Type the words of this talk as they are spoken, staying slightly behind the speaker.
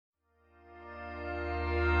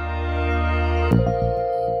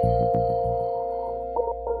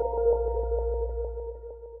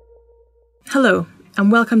Hello,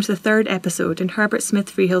 and welcome to the third episode in Herbert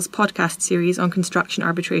Smith Freehill's podcast series on construction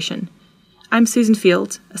arbitration. I'm Susan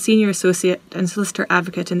Field, a Senior Associate and Solicitor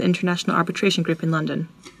Advocate in the International Arbitration Group in London.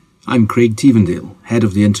 I'm Craig Tevendale, Head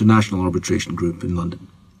of the International Arbitration Group in London.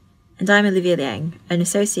 And I'm Olivia Liang, an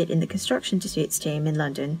Associate in the Construction Disputes team in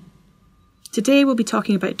London. Today we'll be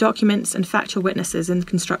talking about documents and factual witnesses in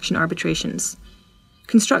construction arbitrations.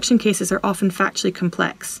 Construction cases are often factually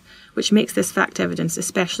complex, which makes this fact evidence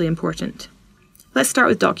especially important. Let's start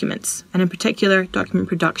with documents, and in particular, document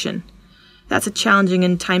production. That's a challenging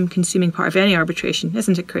and time-consuming part of any arbitration,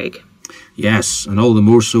 isn't it, Craig? Yes, and all the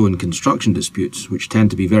more so in construction disputes, which tend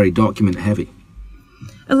to be very document-heavy.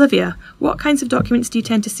 Olivia, what kinds of documents do you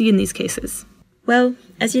tend to see in these cases? Well,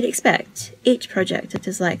 as you'd expect, each project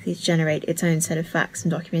is likely to generate its own set of facts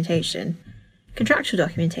and documentation. Contractual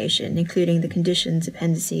documentation, including the conditions,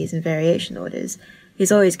 appendices and variation orders,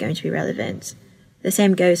 is always going to be relevant. The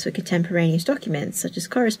same goes for contemporaneous documents, such as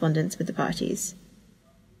correspondence with the parties.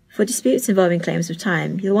 For disputes involving claims of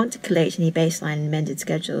time, you'll want to collate any baseline and amended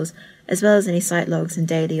schedules, as well as any site logs and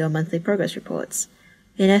daily or monthly progress reports.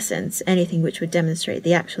 In essence, anything which would demonstrate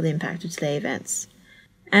the actual impact of delay events.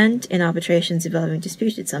 And in arbitrations involving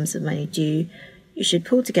disputed sums of money due, you should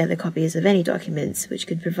pull together copies of any documents which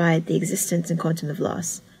could provide the existence and quantum of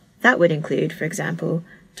loss. That would include, for example,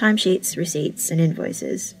 timesheets, receipts, and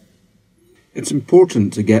invoices. It's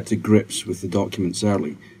important to get to grips with the documents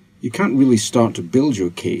early. You can't really start to build your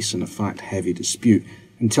case in a fact-heavy dispute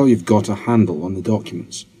until you've got a handle on the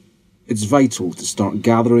documents. It's vital to start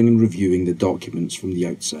gathering and reviewing the documents from the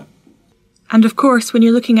outset. And of course, when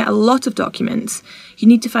you're looking at a lot of documents, you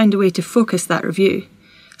need to find a way to focus that review.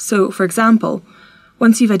 So, for example,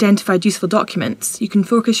 once you've identified useful documents, you can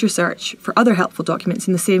focus your search for other helpful documents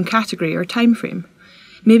in the same category or time frame.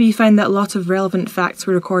 Maybe you find that a lot of relevant facts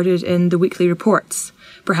were recorded in the weekly reports,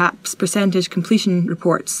 perhaps percentage completion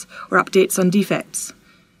reports or updates on defects.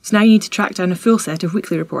 So now you need to track down a full set of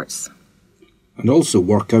weekly reports. And also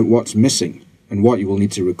work out what's missing and what you will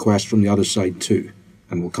need to request from the other side too,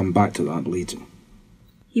 and we'll come back to that later.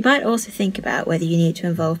 You might also think about whether you need to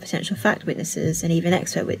involve potential fact witnesses and even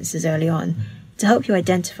expert witnesses early on to help you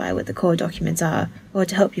identify what the core documents are or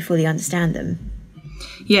to help you fully understand them.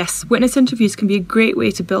 Yes, witness interviews can be a great way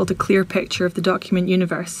to build a clear picture of the document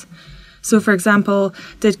universe. So, for example,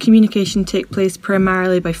 did communication take place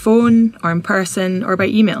primarily by phone, or in person, or by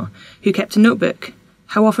email? Who kept a notebook?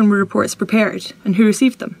 How often were reports prepared, and who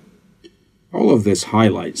received them? All of this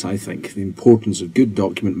highlights, I think, the importance of good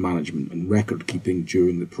document management and record keeping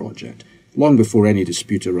during the project, long before any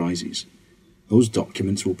dispute arises. Those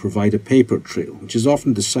documents will provide a paper trail, which is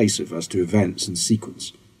often decisive as to events and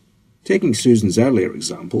sequence. Taking Susan's earlier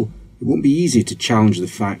example, it won't be easy to challenge the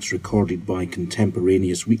facts recorded by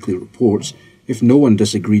contemporaneous weekly reports if no one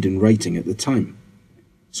disagreed in writing at the time.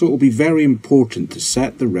 So it will be very important to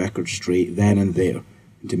set the record straight then and there,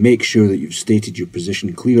 and to make sure that you've stated your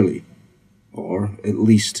position clearly, or at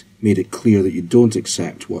least made it clear that you don't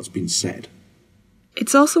accept what's been said.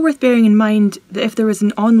 It's also worth bearing in mind that if there was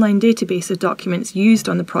an online database of documents used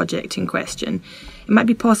on the project in question, it might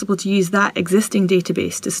be possible to use that existing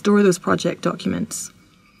database to store those project documents.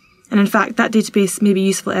 And in fact, that database may be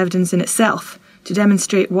useful evidence in itself to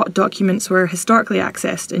demonstrate what documents were historically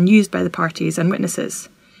accessed and used by the parties and witnesses.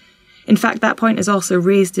 In fact, that point is also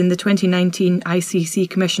raised in the 2019 ICC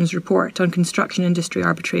Commission's report on construction industry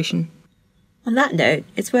arbitration. On that note,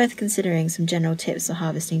 it's worth considering some general tips for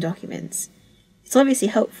harvesting documents. It's obviously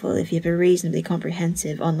helpful if you have a reasonably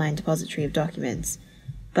comprehensive online depository of documents,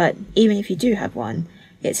 but even if you do have one,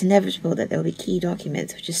 it's inevitable that there will be key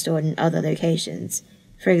documents which are stored in other locations,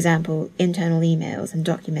 for example, internal emails and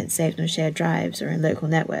documents saved on shared drives or in local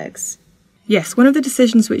networks. Yes, one of the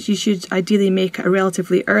decisions which you should ideally make at a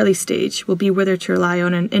relatively early stage will be whether to rely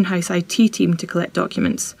on an in-house IT team to collect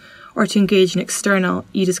documents, or to engage an external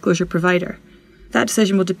e-disclosure provider. That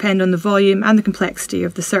decision will depend on the volume and the complexity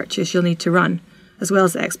of the searches you'll need to run, as well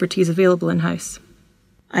as the expertise available in-house.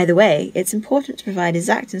 Either way, it's important to provide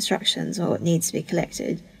exact instructions on what needs to be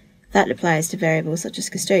collected. That applies to variables such as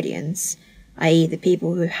custodians, i.e. the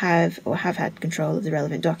people who have or have had control of the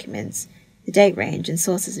relevant documents, the date range and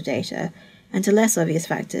sources of data, and to less obvious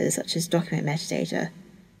factors such as document metadata.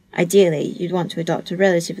 Ideally, you'd want to adopt a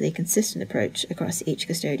relatively consistent approach across each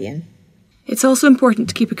custodian. It's also important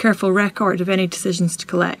to keep a careful record of any decisions to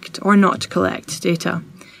collect or not to collect data.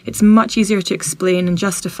 It's much easier to explain and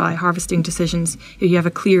justify harvesting decisions if you have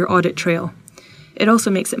a clear audit trail. It also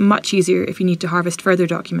makes it much easier if you need to harvest further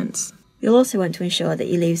documents. You'll also want to ensure that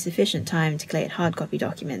you leave sufficient time to collate hard copy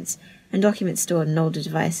documents and documents stored on older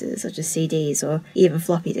devices such as CDs or even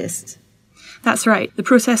floppy disks. That's right, the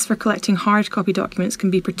process for collecting hard copy documents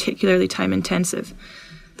can be particularly time intensive.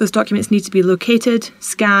 Those documents need to be located,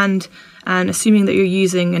 scanned, and assuming that you're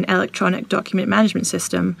using an electronic document management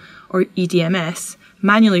system, or EDMS,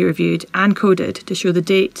 manually reviewed and coded to show the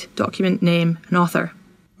date, document name, and author.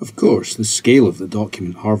 Of course, the scale of the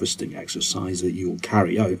document harvesting exercise that you will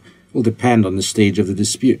carry out will depend on the stage of the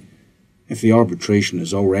dispute. If the arbitration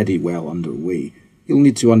is already well underway, you'll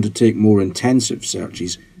need to undertake more intensive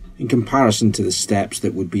searches in comparison to the steps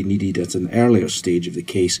that would be needed at an earlier stage of the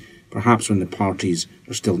case, perhaps when the parties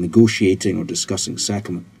are still negotiating or discussing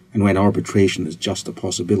settlement, and when arbitration is just a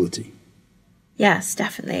possibility. Yes,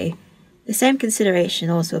 definitely. The same consideration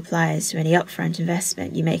also applies to any upfront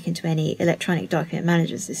investment you make into any electronic document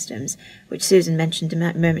management systems, which Susan mentioned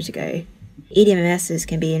a moment ago. EDMSs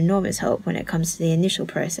can be an enormous help when it comes to the initial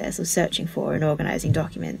process of searching for and organising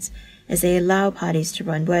documents, as they allow parties to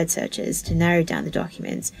run word searches to narrow down the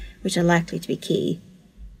documents which are likely to be key.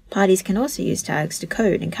 Parties can also use tags to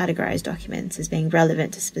code and categorise documents as being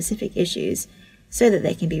relevant to specific issues so that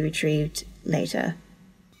they can be retrieved later.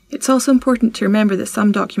 It's also important to remember that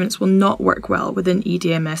some documents will not work well within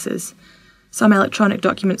EDMSs. Some electronic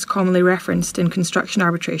documents commonly referenced in construction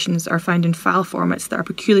arbitrations are found in file formats that are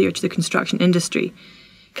peculiar to the construction industry.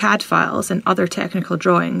 CAD files and other technical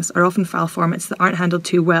drawings are often file formats that aren't handled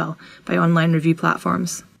too well by online review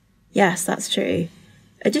platforms. Yes, that's true.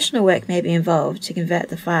 Additional work may be involved to convert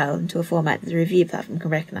the file into a format that the review platform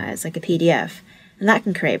can recognise, like a PDF, and that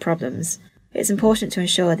can create problems. It's important to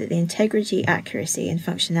ensure that the integrity, accuracy, and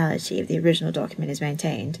functionality of the original document is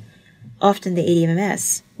maintained. Often the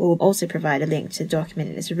EDMS will also provide a link to the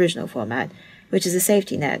document in its original format, which is a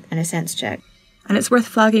safety net and a sense check. And it's worth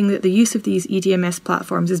flagging that the use of these EDMS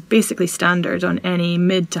platforms is basically standard on any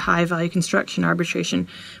mid to high value construction arbitration,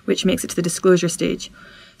 which makes it to the disclosure stage.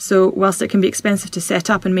 So whilst it can be expensive to set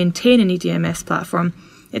up and maintain an EDMS platform,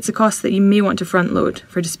 it's a cost that you may want to front load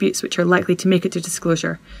for disputes which are likely to make it to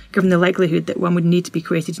disclosure, given the likelihood that one would need to be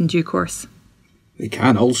created in due course. They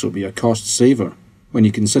can also be a cost saver when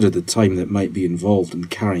you consider the time that might be involved in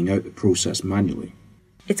carrying out the process manually.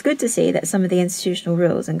 It's good to see that some of the institutional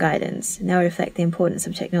rules and guidance now reflect the importance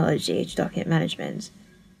of technology to document management.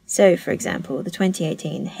 So, for example, the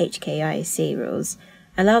 2018 HKIC rules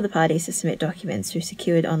allow the parties to submit documents through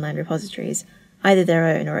secured online repositories, either their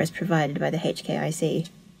own or as provided by the HKIC.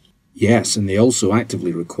 Yes, and they also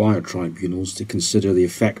actively require tribunals to consider the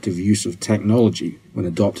effective use of technology when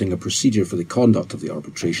adopting a procedure for the conduct of the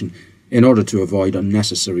arbitration in order to avoid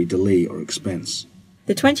unnecessary delay or expense.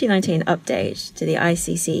 The 2019 update to the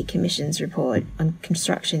ICC Commission's report on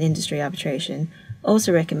construction industry arbitration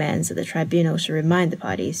also recommends that the tribunal should remind the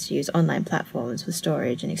parties to use online platforms for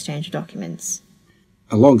storage and exchange of documents.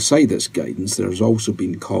 Alongside this guidance, there has also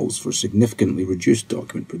been calls for significantly reduced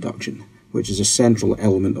document production, which is a central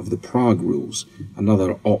element of the Prague Rules,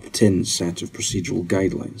 another opt-in set of procedural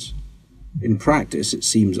guidelines. In practice, it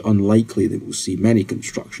seems unlikely that we'll see many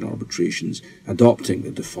construction arbitrations adopting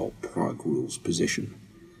the default Prague Rules position.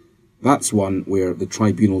 That's one where the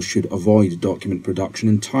tribunal should avoid document production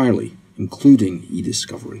entirely, including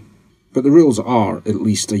e-discovery. But the rules are at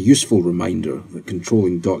least a useful reminder that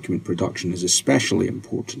controlling document production is especially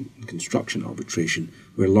important in construction arbitration,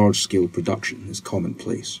 where large-scale production is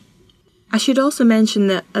commonplace. I should also mention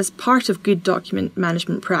that as part of good document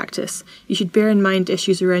management practice, you should bear in mind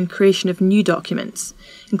issues around creation of new documents,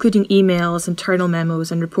 including emails, internal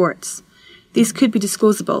memos and reports. These could be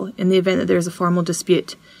disclosable in the event that there is a formal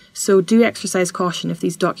dispute, so do exercise caution if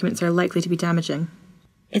these documents are likely to be damaging.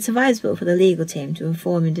 It's advisable for the legal team to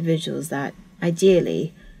inform individuals that,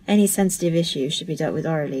 ideally, any sensitive issues should be dealt with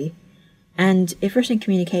orally, and if written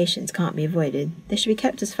communications can't be avoided, they should be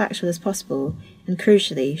kept as factual as possible, and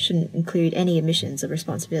crucially shouldn't include any omissions of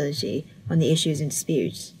responsibility on the issues in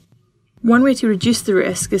dispute. One way to reduce the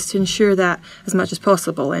risk is to ensure that, as much as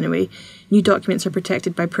possible anyway, new documents are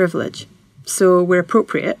protected by privilege. So, where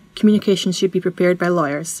appropriate, communications should be prepared by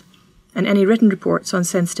lawyers, and any written reports on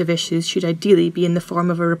sensitive issues should ideally be in the form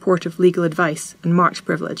of a report of legal advice and marked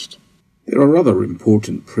privileged. There are other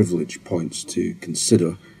important privilege points to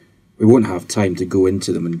consider. We won't have time to go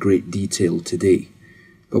into them in great detail today,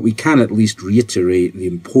 but we can at least reiterate the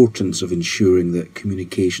importance of ensuring that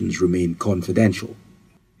communications remain confidential.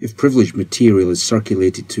 If privileged material is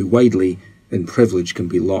circulated too widely, then privilege can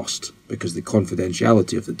be lost because the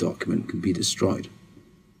confidentiality of the document can be destroyed.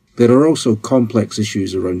 There are also complex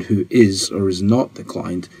issues around who is or is not the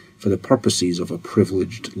client for the purposes of a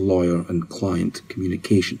privileged lawyer and client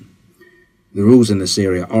communication. The rules in this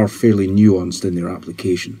area are fairly nuanced in their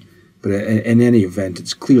application, but in any event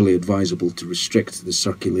it's clearly advisable to restrict the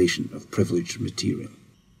circulation of privileged material.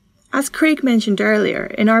 As Craig mentioned earlier,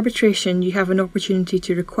 in arbitration you have an opportunity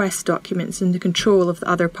to request documents in the control of the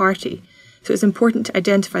other party, so it's important to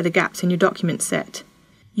identify the gaps in your document set.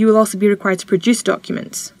 You will also be required to produce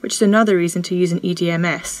documents, which is another reason to use an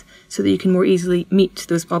EDMS, so that you can more easily meet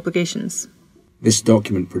those obligations. This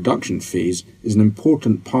document production phase is an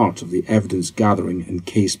important part of the evidence gathering and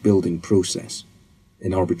case building process.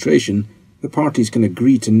 In arbitration, the parties can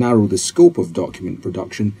agree to narrow the scope of document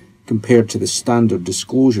production compared to the standard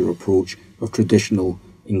disclosure approach of traditional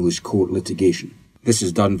English court litigation. This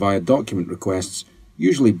is done via document requests,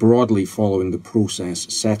 usually broadly following the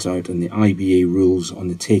process set out in the IBA rules on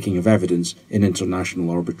the taking of evidence in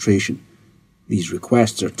international arbitration. These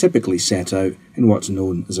requests are typically set out in what's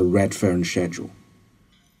known as a Redfern schedule.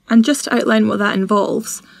 And just to outline what that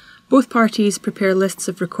involves, both parties prepare lists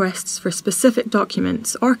of requests for specific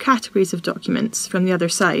documents or categories of documents from the other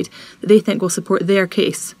side that they think will support their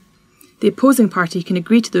case. The opposing party can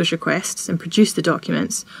agree to those requests and produce the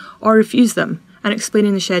documents, or refuse them and explain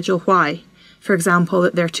in the schedule why, for example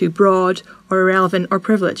that they're too broad or irrelevant or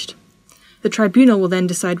privileged. The tribunal will then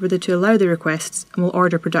decide whether to allow the requests and will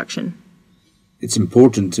order production. It's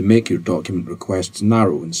important to make your document requests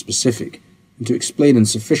narrow and specific, and to explain in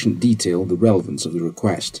sufficient detail the relevance of the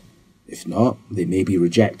request. If not, they may be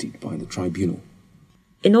rejected by the tribunal.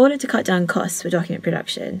 In order to cut down costs for document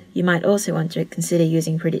production, you might also want to consider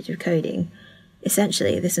using predictive coding.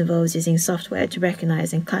 Essentially, this involves using software to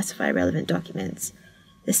recognize and classify relevant documents.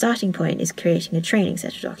 The starting point is creating a training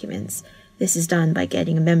set of documents. This is done by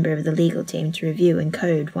getting a member of the legal team to review and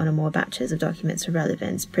code one or more batches of documents for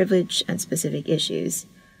relevance, privilege, and specific issues.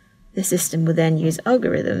 The system will then use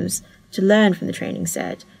algorithms to learn from the training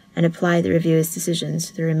set and apply the reviewer's decisions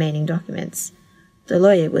to the remaining documents. The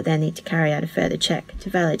lawyer will then need to carry out a further check to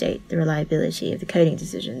validate the reliability of the coding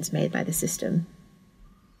decisions made by the system.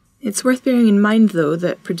 It's worth bearing in mind, though,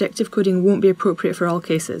 that predictive coding won't be appropriate for all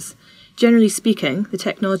cases. Generally speaking, the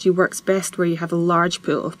technology works best where you have a large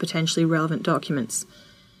pool of potentially relevant documents.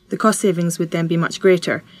 The cost savings would then be much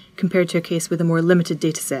greater compared to a case with a more limited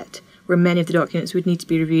dataset, where many of the documents would need to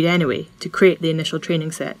be reviewed anyway to create the initial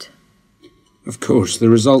training set. Of course, the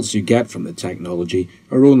results you get from the technology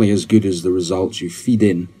are only as good as the results you feed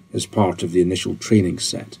in as part of the initial training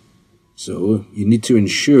set. So, you need to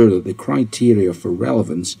ensure that the criteria for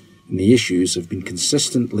relevance and the issues have been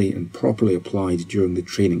consistently and properly applied during the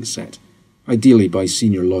training set, ideally by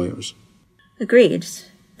senior lawyers. Agreed.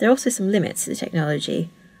 There are also some limits to the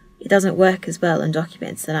technology. It doesn't work as well on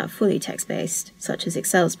documents that aren't fully text-based, such as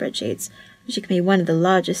Excel spreadsheets, which can be one of the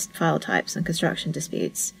largest file types on construction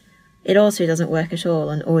disputes. It also doesn't work at all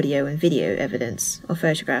on audio and video evidence or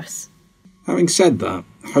photographs. Having said that,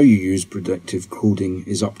 how you use predictive coding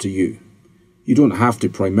is up to you. You don't have to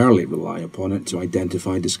primarily rely upon it to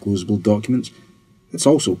identify disclosable documents. It's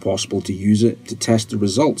also possible to use it to test the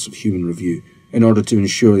results of human review in order to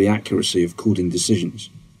ensure the accuracy of coding decisions.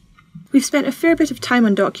 We've spent a fair bit of time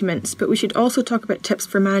on documents, but we should also talk about tips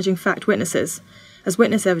for managing fact witnesses, as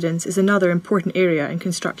witness evidence is another important area in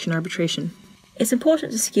construction arbitration. It's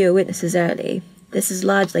important to secure witnesses early. This is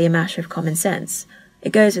largely a matter of common sense.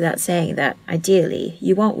 It goes without saying that, ideally,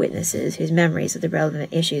 you want witnesses whose memories of the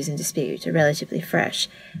relevant issues in dispute are relatively fresh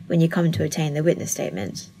when you come to obtain the witness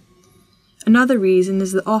statement. Another reason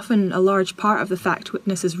is that often a large part of the fact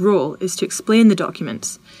witness's role is to explain the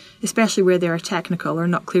documents, especially where they are technical or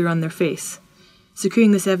not clear on their face.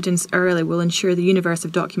 Securing this evidence early will ensure the universe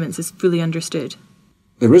of documents is fully understood.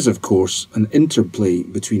 There is, of course, an interplay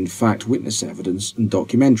between fact witness evidence and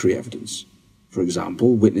documentary evidence. For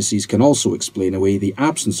example, witnesses can also explain away the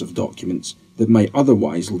absence of documents that might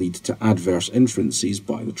otherwise lead to adverse inferences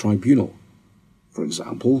by the tribunal. For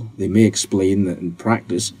example, they may explain that in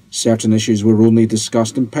practice certain issues were only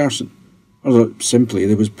discussed in person, or that simply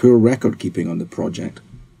there was poor record keeping on the project.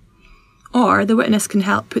 Or the witness can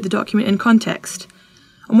help put the document in context.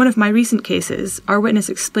 On one of my recent cases, our witness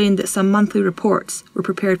explained that some monthly reports were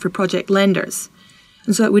prepared for project lenders,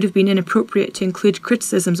 and so it would have been inappropriate to include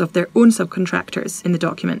criticisms of their own subcontractors in the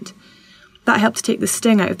document. That helped take the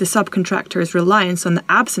sting out of the subcontractor's reliance on the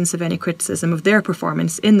absence of any criticism of their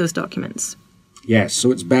performance in those documents. Yes, so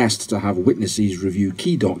it's best to have witnesses review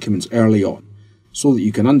key documents early on, so that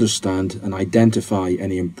you can understand and identify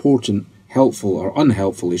any important, helpful or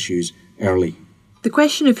unhelpful issues early. The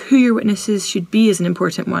question of who your witnesses should be is an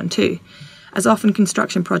important one too, as often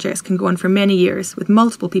construction projects can go on for many years with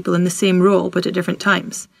multiple people in the same role but at different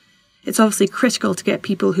times. It's obviously critical to get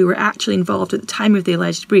people who were actually involved at the time of the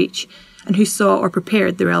alleged breach and who saw or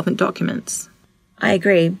prepared the relevant documents. I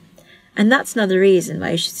agree. And that's another reason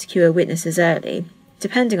why you should secure witnesses early.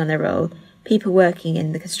 Depending on their role, people working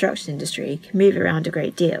in the construction industry can move around a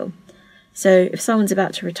great deal. So if someone's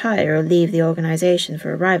about to retire or leave the organisation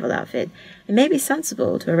for a rival outfit, it may be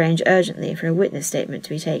sensible to arrange urgently for a witness statement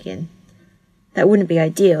to be taken. That wouldn't be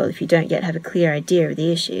ideal if you don't yet have a clear idea of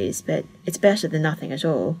the issues, but it's better than nothing at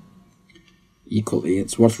all. Equally,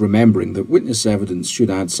 it's worth remembering that witness evidence should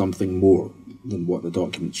add something more than what the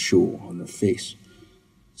documents show on their face.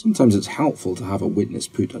 Sometimes it's helpful to have a witness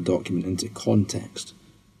put a document into context,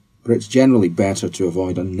 but it's generally better to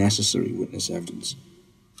avoid unnecessary witness evidence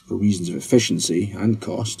for reasons of efficiency and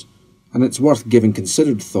cost, and it's worth giving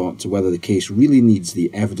considered thought to whether the case really needs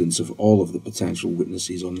the evidence of all of the potential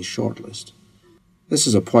witnesses on the shortlist. This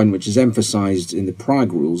is a point which is emphasised in the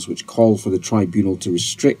Prague rules, which call for the tribunal to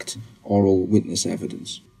restrict oral witness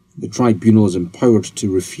evidence. The tribunal is empowered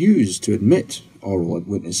to refuse to admit oral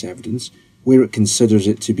witness evidence where it considers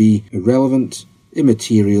it to be irrelevant,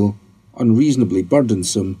 immaterial, unreasonably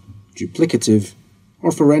burdensome, duplicative,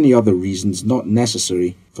 or for any other reasons not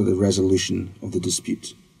necessary for the resolution of the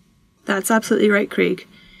dispute. That's absolutely right, Craig.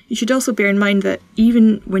 You should also bear in mind that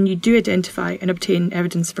even when you do identify and obtain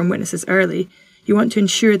evidence from witnesses early, you want to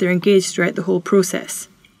ensure they're engaged throughout the whole process.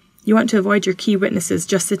 You want to avoid your key witnesses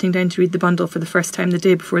just sitting down to read the bundle for the first time the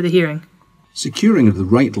day before the hearing. Securing the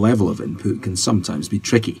right level of input can sometimes be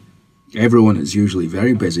tricky. Everyone is usually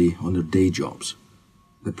very busy on their day jobs.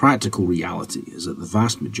 The practical reality is that the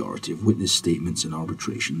vast majority of witness statements in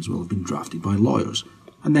arbitrations will have been drafted by lawyers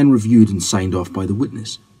and then reviewed and signed off by the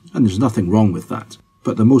witness, and there's nothing wrong with that.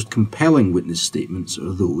 But the most compelling witness statements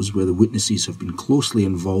are those where the witnesses have been closely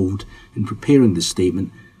involved in preparing the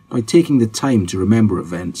statement by taking the time to remember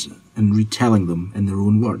events and retelling them in their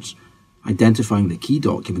own words, identifying the key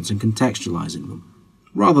documents and contextualising them,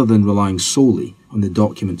 rather than relying solely on the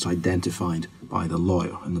documents identified by the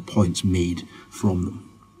lawyer and the points made from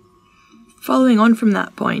them. Following on from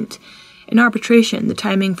that point, in arbitration, the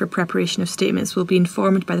timing for preparation of statements will be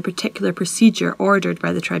informed by the particular procedure ordered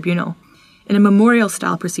by the tribunal. In a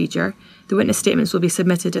memorial-style procedure, the witness statements will be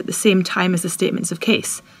submitted at the same time as the statements of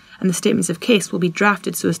case, and the statements of case will be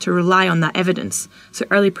drafted so as to rely on that evidence, so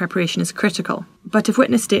early preparation is critical. But if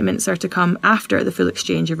witness statements are to come after the full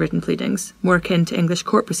exchange of written pleadings, more akin to English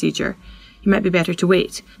court procedure, you might be better to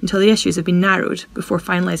wait until the issues have been narrowed before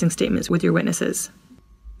finalising statements with your witnesses.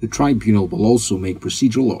 The tribunal will also make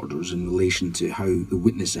procedural orders in relation to how the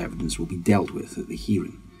witness evidence will be dealt with at the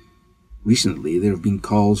hearing. Recently, there have been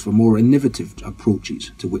calls for more innovative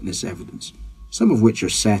approaches to witness evidence, some of which are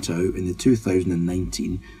set out in the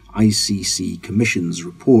 2019 ICC Commission's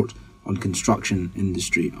report on construction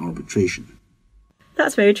industry arbitration.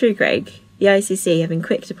 That's very true, Greg. The ICC have been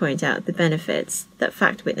quick to point out the benefits that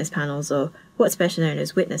fact witness panels, or what's better known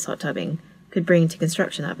as witness hot tubbing, could bring to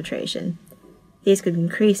construction arbitration. These could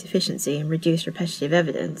increase efficiency and reduce repetitive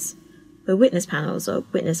evidence. Where witness panels or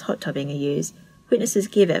witness hot tubbing are used, witnesses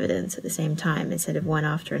give evidence at the same time instead of one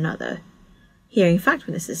after another. Hearing fact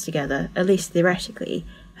witnesses together, at least theoretically,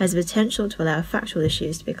 has the potential to allow factual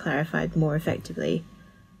issues to be clarified more effectively.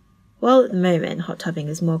 While at the moment hot tubbing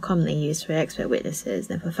is more commonly used for expert witnesses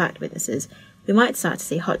than for fact witnesses, we might start to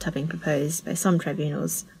see hot tubbing proposed by some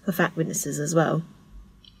tribunals for fact witnesses as well.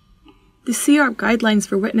 The CARB guidelines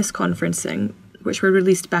for witness conferencing, which were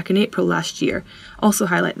released back in April last year, also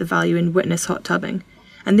highlight the value in witness hot tubbing,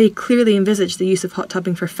 and they clearly envisage the use of hot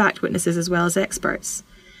tubbing for fact witnesses as well as experts.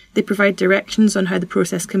 They provide directions on how the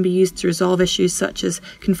process can be used to resolve issues such as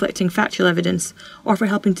conflicting factual evidence or for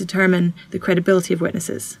helping to determine the credibility of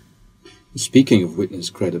witnesses. Speaking of witness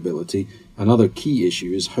credibility, another key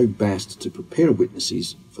issue is how best to prepare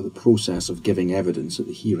witnesses for the process of giving evidence at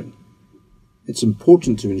the hearing. It's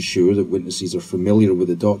important to ensure that witnesses are familiar with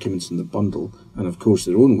the documents in the bundle and, of course,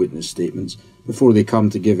 their own witness statements before they come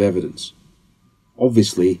to give evidence.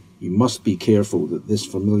 Obviously, you must be careful that this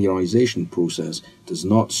familiarisation process does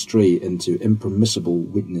not stray into impermissible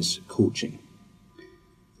witness coaching.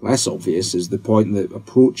 Less obvious is the point that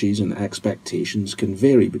approaches and expectations can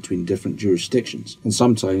vary between different jurisdictions and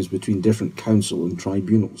sometimes between different counsel and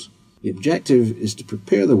tribunals. The objective is to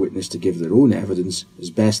prepare the witness to give their own evidence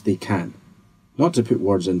as best they can, not to put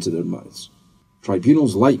words into their mouths.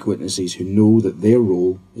 Tribunals like witnesses who know that their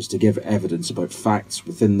role is to give evidence about facts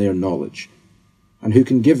within their knowledge, and who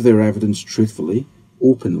can give their evidence truthfully,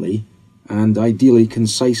 openly, and ideally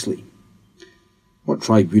concisely. What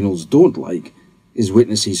tribunals don't like is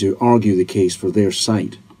witnesses who argue the case for their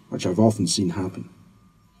side, which I've often seen happen.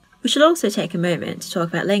 We should also take a moment to talk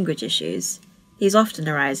about language issues. These often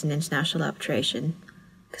arise in international arbitration.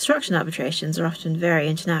 Construction arbitrations are often very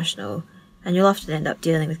international, and you'll often end up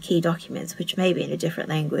dealing with key documents which may be in a different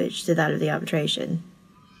language to that of the arbitration.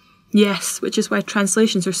 Yes, which is why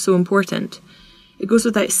translations are so important. It goes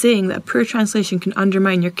without saying that a poor translation can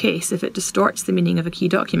undermine your case if it distorts the meaning of a key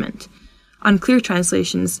document. Unclear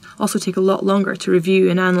translations also take a lot longer to review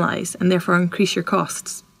and analyse, and therefore increase your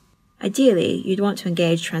costs. Ideally, you'd want to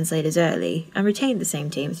engage translators early and retain the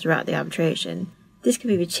same team throughout the arbitration. This can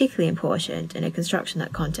be particularly important in a construction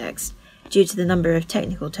context, due to the number of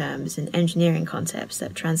technical terms and engineering concepts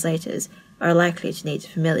that translators are likely to need to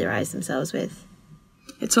familiarise themselves with.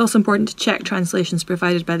 It's also important to check translations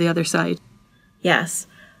provided by the other side. Yes,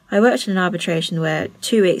 I worked in an arbitration where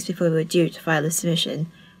 2 weeks before we were due to file a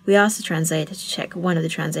submission, we asked the translator to check one of the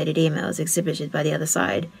translated emails exhibited by the other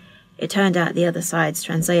side. It turned out the other side's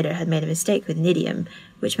translator had made a mistake with an idiom,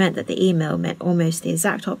 which meant that the email meant almost the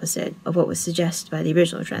exact opposite of what was suggested by the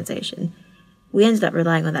original translation. We ended up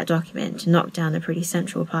relying on that document to knock down a pretty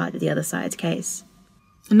central part of the other side's case.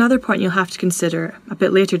 Another point you'll have to consider, a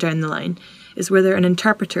bit later down the line, is whether an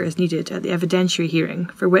interpreter is needed at the evidentiary hearing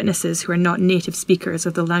for witnesses who are not native speakers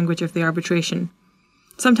of the language of the arbitration.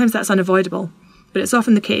 Sometimes that's unavoidable, but it's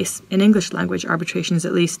often the case, in English language arbitrations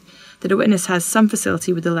at least, that a witness has some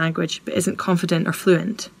facility with the language but isn't confident or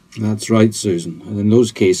fluent. That's right, Susan. And in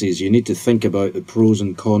those cases, you need to think about the pros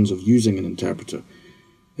and cons of using an interpreter.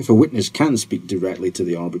 If a witness can speak directly to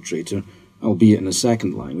the arbitrator, albeit in a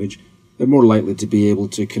second language, they're more likely to be able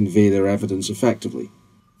to convey their evidence effectively.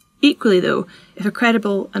 Equally, though, if a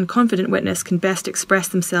credible and confident witness can best express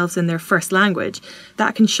themselves in their first language,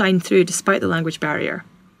 that can shine through despite the language barrier.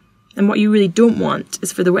 And what you really don't want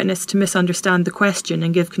is for the witness to misunderstand the question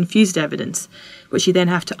and give confused evidence, which you then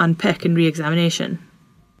have to unpick in re-examination.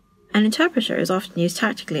 An interpreter is often used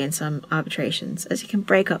tactically in some arbitrations, as it can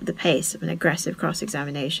break up the pace of an aggressive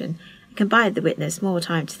cross-examination and can buy the witness more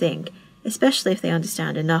time to think, especially if they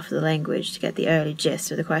understand enough of the language to get the early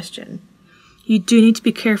gist of the question. You do need to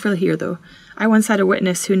be careful here, though. I once had a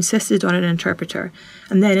witness who insisted on an interpreter,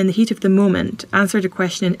 and then in the heat of the moment answered a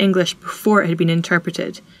question in English before it had been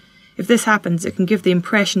interpreted. If this happens, it can give the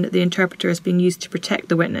impression that the interpreter is being used to protect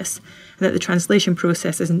the witness, and that the translation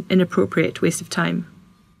process is an inappropriate waste of time.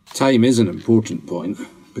 Time is an important point,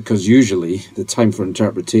 because usually the time for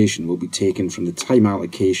interpretation will be taken from the time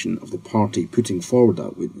allocation of the party putting forward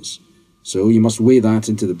that witness. So you must weigh that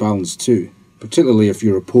into the balance too, particularly if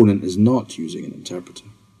your opponent is not using an interpreter.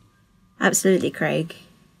 Absolutely, Craig.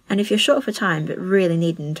 And if you're short for time but really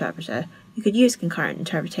need an interpreter, you could use concurrent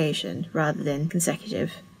interpretation rather than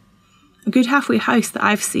consecutive. A good halfway house that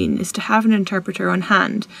I've seen is to have an interpreter on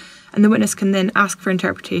hand, and the witness can then ask for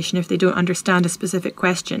interpretation if they don't understand a specific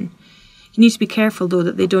question. You need to be careful, though,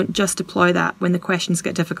 that they don't just deploy that when the questions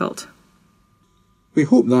get difficult. We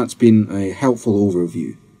hope that's been a helpful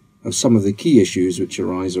overview of some of the key issues which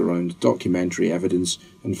arise around documentary evidence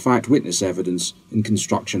and fact-witness evidence in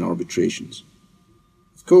construction arbitrations.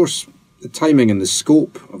 Of course, the timing and the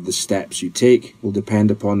scope of the steps you take will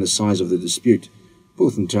depend upon the size of the dispute,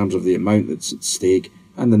 both in terms of the amount that's at stake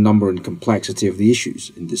and the number and complexity of the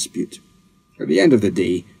issues in dispute. At the end of the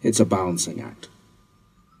day, it's a balancing act.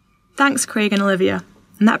 Thanks, Craig and Olivia,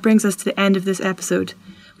 and that brings us to the end of this episode.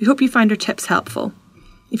 We hope you find our tips helpful.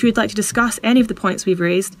 If you would like to discuss any of the points we've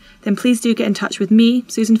raised, then please do get in touch with me,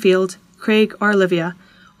 Susan Field, Craig or Olivia,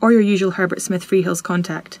 or your usual Herbert Smith Freehills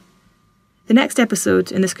contact. The next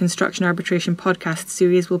episode in this Construction Arbitration podcast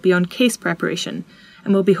series will be on case preparation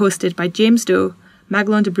and will be hosted by James Doe,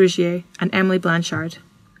 Maglon de Brugier and Emily Blanchard.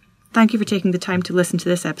 Thank you for taking the time to listen to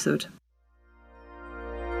this episode.